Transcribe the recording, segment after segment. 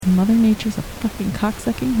Mother Nature's a fucking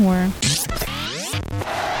cocksucking whore.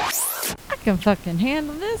 I can fucking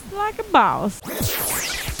handle this like a boss.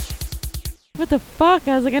 What the fuck?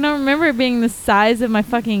 I was like, I don't remember it being the size of my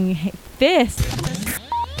fucking fist.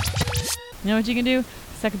 You know what you can do?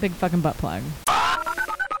 Suck a big fucking butt plug.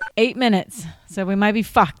 8 minutes. So we might be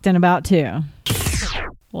fucked in about 2.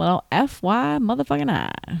 Little FY motherfucking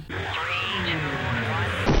I.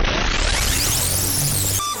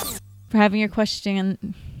 For having your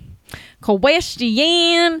question. You thought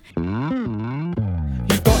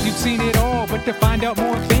you'd seen it all, but to find out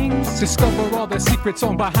more things, discover all the secrets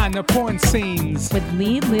on behind the porn scenes. With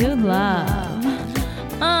Lulu Love.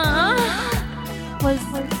 Was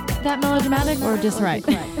that melodramatic or just right?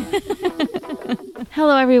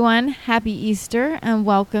 Hello everyone. Happy Easter and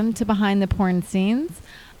welcome to Behind the Porn Scenes.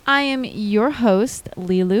 I am your host,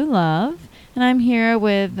 Lulu Love, and I'm here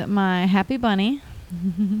with my happy bunny,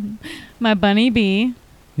 my bunny bee.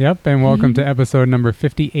 Yep, and welcome to episode number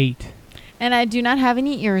 58. And I do not have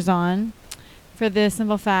any ears on for the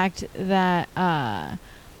simple fact that I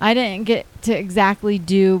didn't get to exactly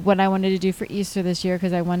do what I wanted to do for Easter this year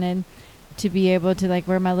because I wanted to be able to like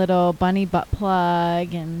wear my little bunny butt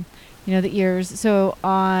plug and, you know, the ears. So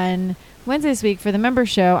on Wednesday this week for the member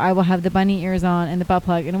show, I will have the bunny ears on and the butt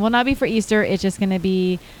plug. And it will not be for Easter. It's just going to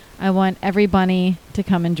be, I want every bunny to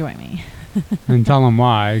come and join me. And tell them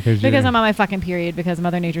why. Because I'm on my fucking period because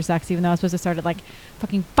Mother Nature sucks, even though I was supposed to start it like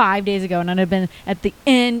fucking 5 days ago. And I'd have been at the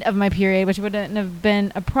end of my period, which wouldn't have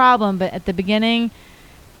been a problem. But at the beginning,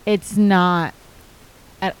 it's not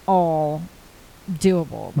at all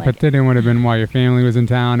doable. But then it would have been while your family was in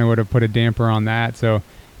town. It would have put a damper on that. So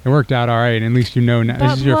it worked out all right. At least you know now.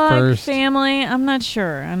 This is your first family. I'm not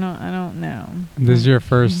sure. I don't know. This is your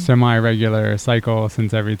first semi-regular cycle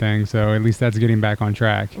since everything. So at least that's getting back on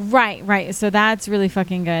track. Right. So that's really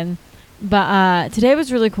fucking good. But today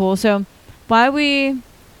was really cool. So while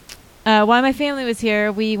my family was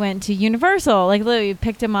here, we went to Universal. Like literally, we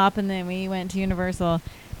picked him up and then we went to Universal,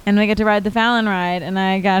 and we got to ride the Fallon ride. And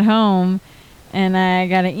I got home, and I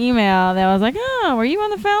got an email that was like, "Oh, were you on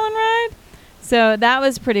the Fallon ride?" So that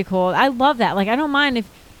was pretty cool. I love that. Like, I don't mind if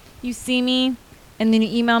you see me and then you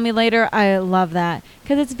email me later. I love that.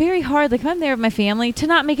 Because it's very hard, like, if I'm there with my family, to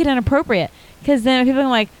not make it inappropriate. Because then people are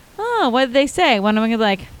like, oh, what did they say? One of them could be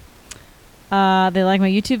like, they like my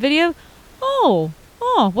YouTube video? Oh,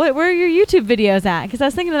 where are your YouTube videos at? Because I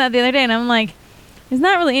was thinking of that the other day, and I'm like, there's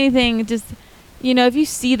not really anything. Just, you know, if you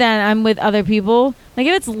see that I'm with other people, like,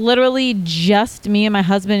 if it's literally just me and my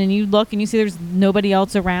husband, and you look and you see there's nobody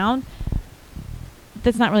else around,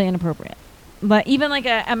 that's not really inappropriate. But even like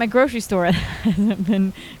at my grocery store, it hasn't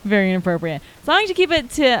been very inappropriate. As long as you keep it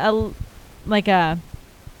to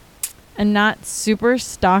a not super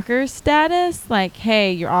stalker status, like,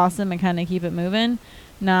 hey, you're awesome, and kind of keep it moving.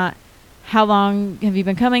 Not how long have you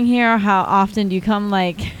been coming here? How often do you come?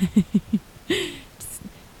 Like, just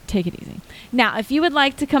take it easy. Now, if you would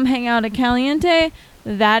like to come hang out at Caliente,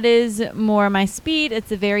 that is more my speed.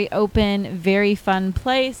 It's a very open, very fun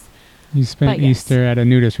place. You spent Easter at a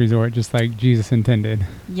nudist resort just like Jesus intended.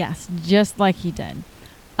 Yes, just like he did.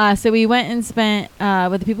 So we went and spent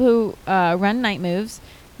with the people who run Night Moves.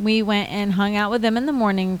 We went and hung out with them in the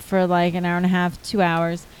morning for like an hour and a half, 2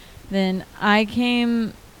 hours. Then B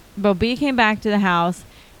came back to the house,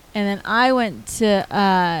 and then I went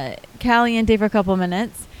to Caliente for a couple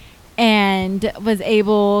minutes and was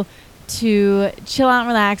able to chill out and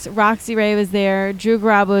relax. Roxy Ray was there. Drew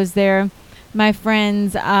Garabo was there. My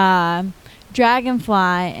friends Dragonfly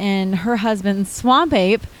and her husband Swamp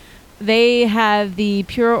Ape, they have the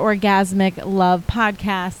Pure Orgasmic Love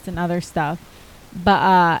podcast and other stuff.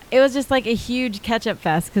 But it was just like a huge catch-up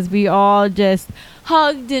fest because we all just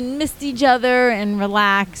hugged and missed each other and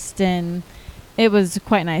relaxed, and it was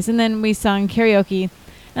quite nice. And then we sung karaoke,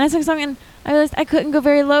 and I sung a song, and I realized I couldn't go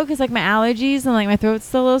very low because like my allergies and like my throat's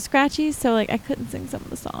still a little scratchy, so like I couldn't sing some of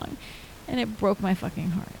the song, and it broke my fucking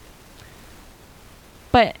heart.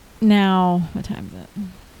 But now, what time is it?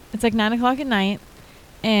 It's like 9 o'clock at night,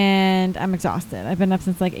 and I'm exhausted. I've been up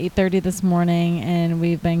since like 8:30 this morning, and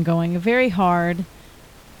we've been going very hard.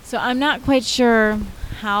 So I'm not quite sure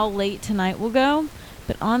how late tonight will go.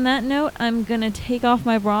 But on that note, I'm going to take off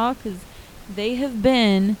my bra because they have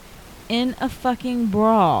been in a fucking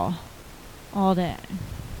bra all day.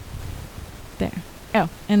 There. Oh,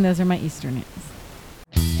 and those are my Easter nails.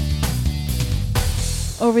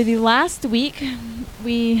 Over the last week,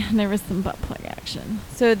 there was some butt plug action.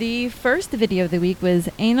 So the first video of the week was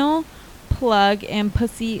anal plug and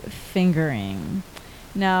pussy fingering.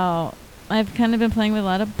 Now, I've kind of been playing with a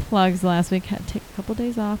lot of plugs last week. Had to take a couple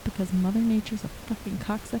days off because Mother Nature's a fucking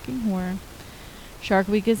cocksucking whore. Shark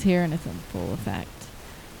Week is here and it's in full effect.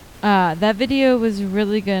 That video was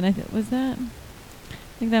really good. I think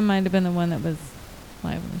that might have been the one that was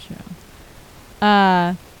live on the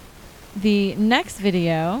show. The next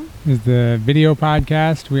video is the video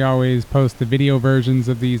podcast. We always post the video versions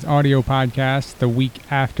of these audio podcasts the week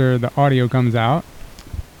after the audio comes out.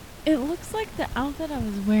 It looks like the outfit I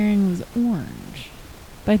was wearing was orange,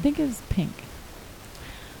 but I think it was pink.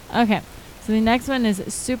 Okay, so the next one is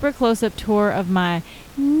super close-up tour of my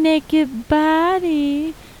naked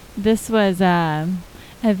body. This was a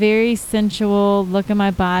very sensual look at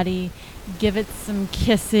my body, give it some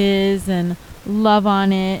kisses and love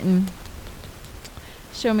on it, and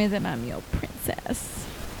show me that I'm your princess.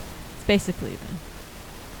 It's basically the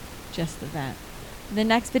gist of that. The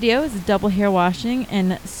next video is double hair washing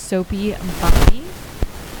and soapy body.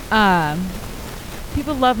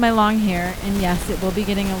 People love my long hair, and yes, it will be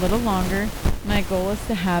getting a little longer. My goal is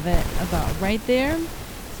to have it about right there.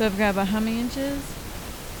 So I've got about how many inches?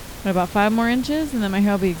 About 5 more inches, and then my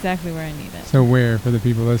hair will be exactly where I need it. So where, for the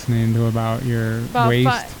people listening, to about your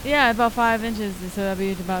waist? About 5 inches, so that'll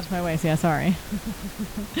be about to my waist. Yeah, sorry.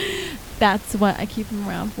 That's what I keep them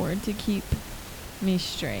around for, to keep me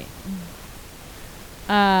straight.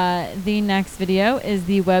 The next video is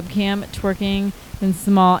the webcam twerking in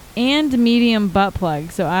small and medium butt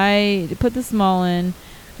plug. So I put the small in,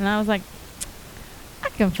 and I was like, I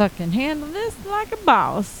can fucking handle this like a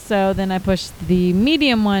boss. So then I pushed the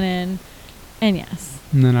medium one in, and yes,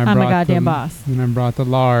 and then I'm a goddamn boss. And I brought the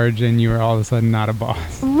large, and you were all of a sudden not a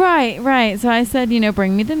boss. Right. So I said,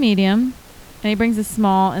 bring me the medium. And he brings the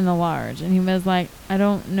small and the large. And he was like, I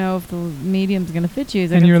don't know if the medium's going to fit you.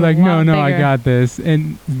 And you were like, no, I got this.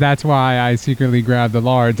 And that's why I secretly grabbed the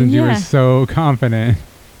large, since you were so confident.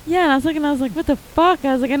 Yeah, and I was like, what the fuck?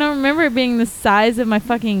 I was like, I don't remember it being the size of my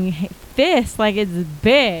fucking fist. Like, it's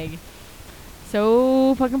big.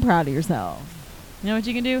 So fucking proud of yourself. You know what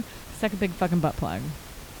you can do? Suck a big fucking butt plug.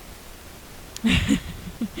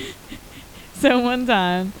 So one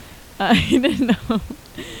time, I didn't know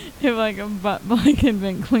if like a butt plug had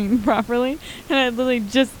been cleaned properly, and I literally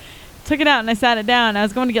just took it out and I sat it down. I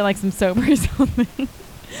was going to get like some soap or something.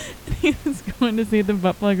 He was going to see if the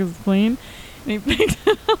butt plug was clean, and he picked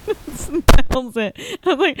it up and smells it. I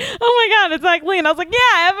was like, oh my god, it's not clean. I was like, yeah,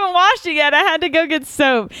 I haven't washed it yet. I had to go get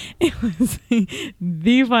soap. It was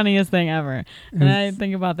the funniest thing ever, and I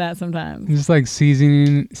think about that sometimes. Just like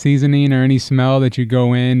seasoning or any smell that you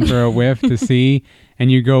go in for a whiff to see,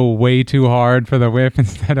 and you go way too hard for the whiff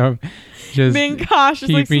instead of just being cautious,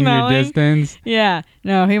 keeping your distance. Yeah.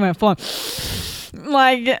 No, he went full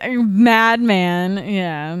like madman.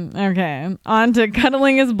 Yeah. Okay. On to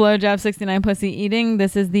cuddling his blowjob 69 pussy eating.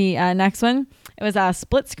 This is the next one. It was a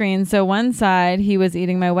split screen. So one side he was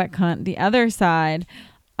eating my wet cunt. The other side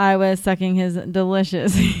I was sucking his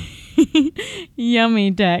delicious yummy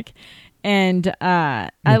dick. And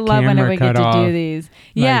I love whenever we get to do these.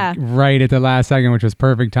 Yeah. Right at the last second, which was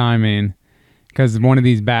perfect timing. Because one of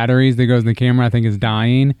these batteries that goes in the camera, I think, is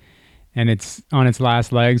dying. And it's on its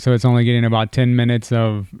last leg. So it's only getting about 10 minutes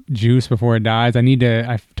of juice before it dies.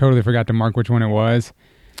 I totally forgot to mark which one it was.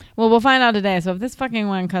 Well, we'll find out today. So if this fucking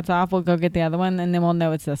one cuts off, we'll go get the other one. And then we'll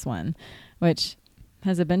know it's this one. Which,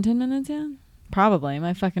 has it been 10 minutes yet? Probably.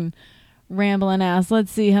 My fucking rambling ass.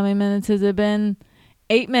 Let's see. How many minutes has it been?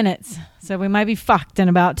 8 minutes. So we might be fucked in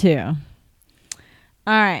about 2. All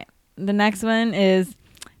right. The next one is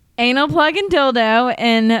anal plug and dildo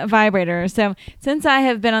and vibrator. So since I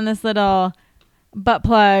have been on this little butt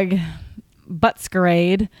plug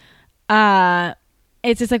buttscarade,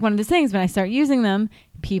 it's just like one of those things. When I start using them,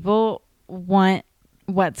 people want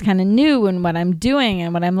what's kind of new and what I'm doing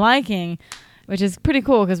and what I'm liking, which is pretty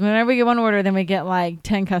cool because whenever we get one order, then we get like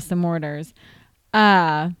 10 custom orders.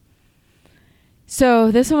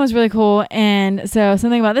 So this one was really cool. And so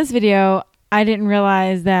something about this video, I didn't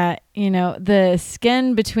realize that, the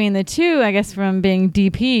skin between the two, I guess from being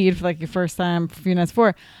DP'd for like your first time, a few nights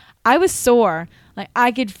before, I was sore. Like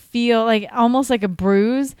I could feel like almost like a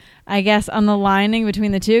bruise, I guess, on the lining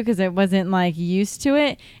between the two because it wasn't like used to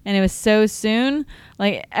it. And it was so soon.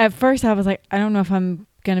 Like at first I was like, I don't know if I'm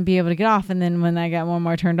going to be able to get off. And then when I got one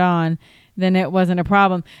more turned on, then it wasn't a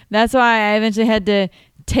problem. That's why I eventually had to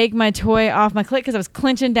take my toy off my clit because I was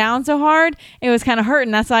clenching down so hard. It was kind of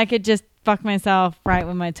hurting. That's why I could just fuck myself right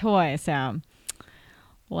with my toy. So,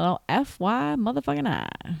 little FY motherfucking I.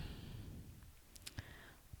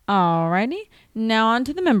 Alrighty. Now on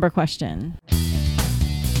to the member question.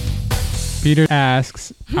 Peter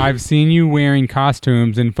asks, I've seen you wearing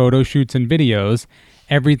costumes in photo shoots and videos,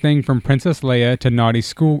 everything from Princess Leia to naughty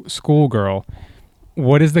schoolgirl.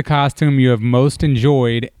 what is the costume you have most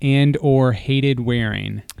enjoyed and or hated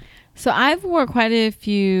wearing? So I've wore quite a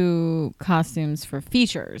few costumes for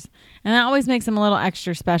features, and that always makes them a little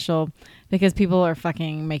extra special because people are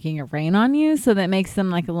fucking making it rain on you, so that makes them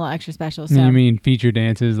like a little extra special. So You mean feature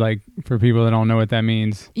dances, like for people that don't know what that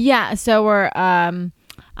means? Yeah, so we're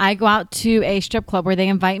I go out to a strip club where they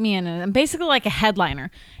invite me in, and I'm basically like a headliner.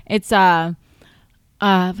 It's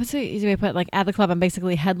what's the easy way to put it? Like at the club, I'm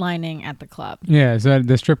basically headlining at the club. Yeah, so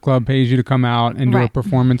the strip club pays you to come out and do a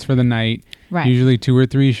performance for the night. Right. Usually 2 or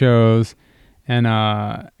 3 shows, and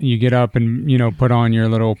you get up and put on your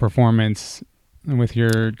little performance with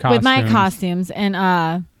your costumes. With my costumes, and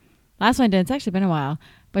last one I did. It's actually been a while,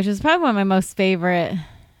 which is probably one of my most favorite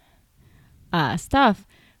stuff.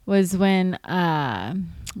 Was when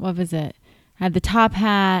what was it? I had the top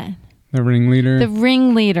hat. The ringleader. The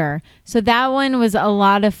ringleader. So that one was a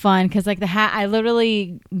lot of fun because like the hat, I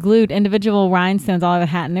literally glued individual rhinestones all over the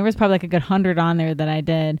hat, and there was probably like a good 100 on there that I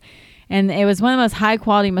did. And it was one of the most high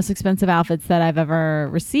quality, most expensive outfits that I've ever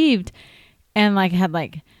received. And like had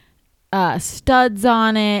like studs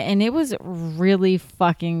on it, and it was really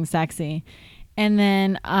fucking sexy. And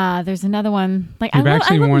then there's another one. Like I love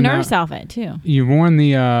nurse outfit too. You've worn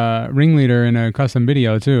the ringleader in a custom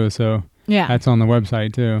video too, so yeah, that's on the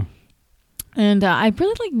website too. And I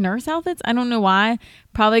really like nurse outfits. I don't know why.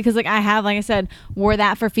 Probably because like I have, like I said, wore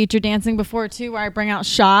that for feature dancing before too, where I bring out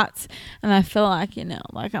shots and I feel like,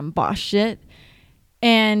 like I'm boss shit.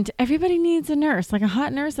 And everybody needs a nurse, like a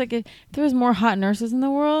hot nurse. Like if there was more hot nurses in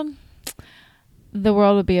the world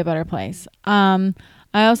would be a better place. I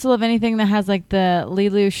also love anything that has like the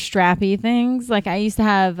Lilu strappy things. Like I used to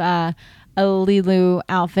have a Lilu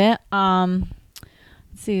outfit. Let's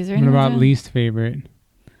see, is there anything? What about least favorite?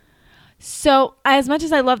 So as much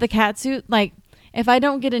as I love the cat suit, like if I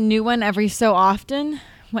don't get a new one every so often,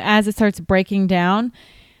 as it starts breaking down,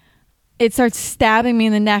 it starts stabbing me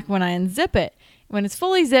in the neck when I unzip it. When it's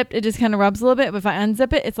fully zipped, it just kind of rubs a little bit. But if I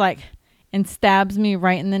unzip it, it's like, and stabs me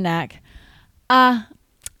right in the neck.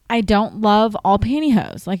 I don't love all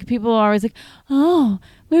pantyhose. Like people are always like, oh,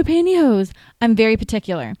 wear pantyhose. I'm very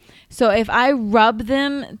particular. So if I rub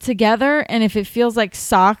them together and if it feels like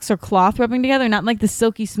socks or cloth rubbing together, not like the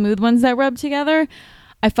silky smooth ones that rub together,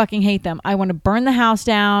 I fucking hate them. I want to burn the house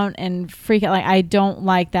down and freak out. Like I don't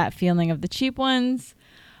like that feeling of the cheap ones.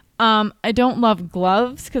 I don't love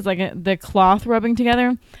gloves because like the cloth rubbing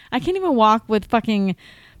together. I can't even walk with fucking,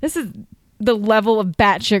 this is the level of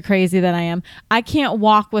batshit crazy that I am. I can't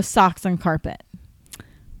walk with socks on carpet.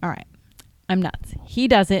 All right. I'm nuts. He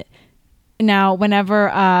does it. Now, whenever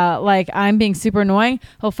like I'm being super annoying,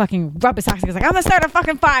 he'll fucking rub his socks. He's like, I'm gonna start a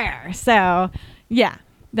fucking fire. So yeah,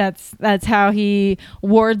 that's how he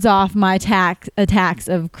wards off my attacks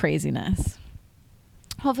of craziness.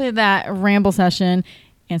 Hopefully that ramble session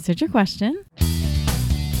answered your question.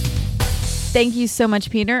 Thank you so much,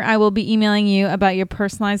 Peter. I will be emailing you about your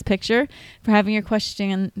personalized picture for having your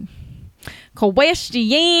question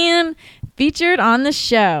featured on the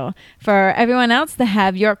show. For everyone else to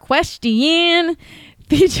have your question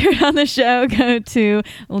featured on the show, go to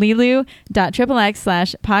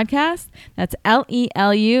lilu.xxx/podcast. That's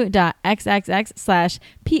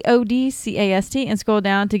lelu.xxx/podcast and scroll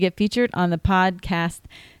down to get featured on the podcast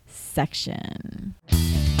section.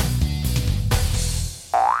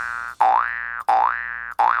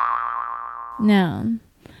 Now,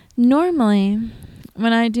 normally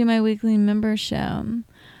when I do my weekly member show,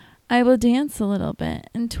 I will dance a little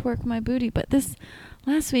bit and twerk my booty. But this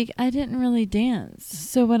last week, I didn't really dance.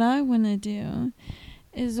 So what I want to do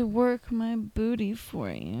is work my booty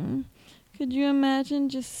for you. Could you imagine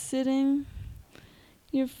just sitting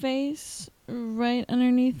your face right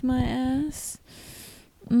underneath my ass?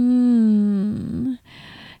 And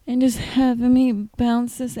just having me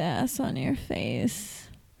bounce this ass on your face.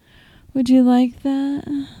 Would you like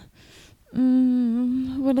that?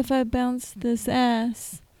 What if I bounce this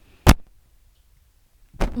ass?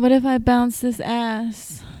 What if I bounce this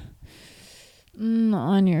ass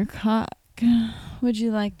on your cock? Would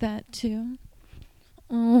you like that too?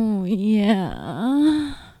 Oh,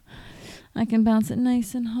 yeah. I can bounce it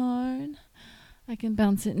nice and hard. I can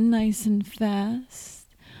bounce it nice and fast.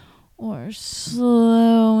 Or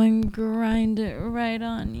slow and grind it right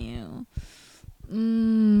on you.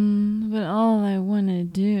 But all I want to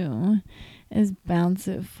do is bounce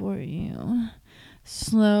it for you.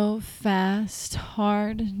 Slow, fast,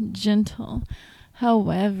 hard, gentle.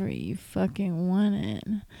 However you fucking want it.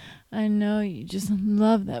 I know you just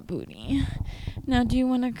love that booty. Now, do you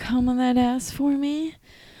want to come on that ass for me?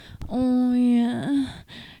 Oh, yeah.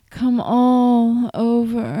 come all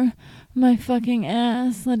over my fucking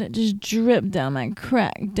ass. Let it just drip down my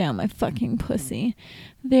crack, down my fucking pussy.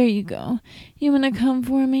 There you go. You wanna come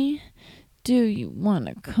for me? Do you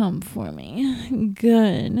wanna come for me?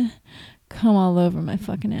 Good. Come all over my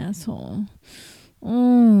fucking asshole.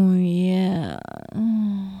 Oh, yeah.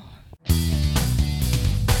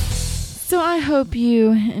 So I hope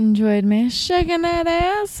you enjoyed me shaking that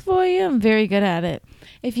ass for you. I'm very good at it.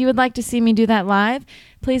 If you would like to see me do that live,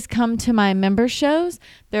 please come to my member shows.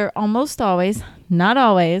 They're almost always, not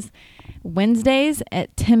always, Wednesdays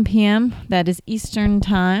at 10 p.m. That is Eastern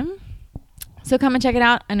time. So come and check it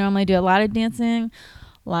out. I normally do a lot of dancing,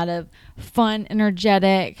 a lot of fun,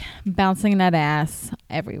 energetic, bouncing that ass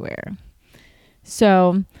everywhere.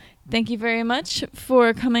 So thank you very much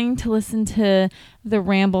for coming to listen to the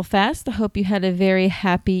Ramble Fest. I hope you had a very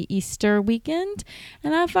happy Easter weekend,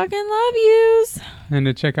 and I fucking love yous. And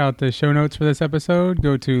to check out the show notes for this episode,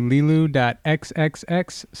 go to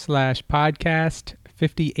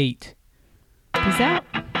lilu.xxx/podcast58. Peace out.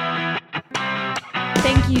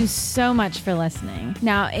 Thank you so much for listening.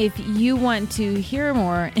 Now, if you want to hear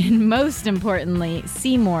more and most importantly,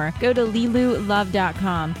 see more, go to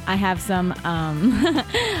lilulove.com. I have some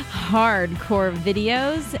hardcore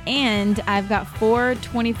videos, and I've got 4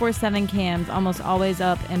 24/7 cams almost always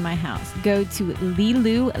up in my house. Go to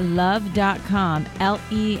lilulove.com.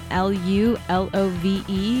 LELULOVE.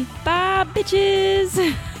 Bye,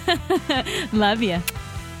 bitches. Love ya.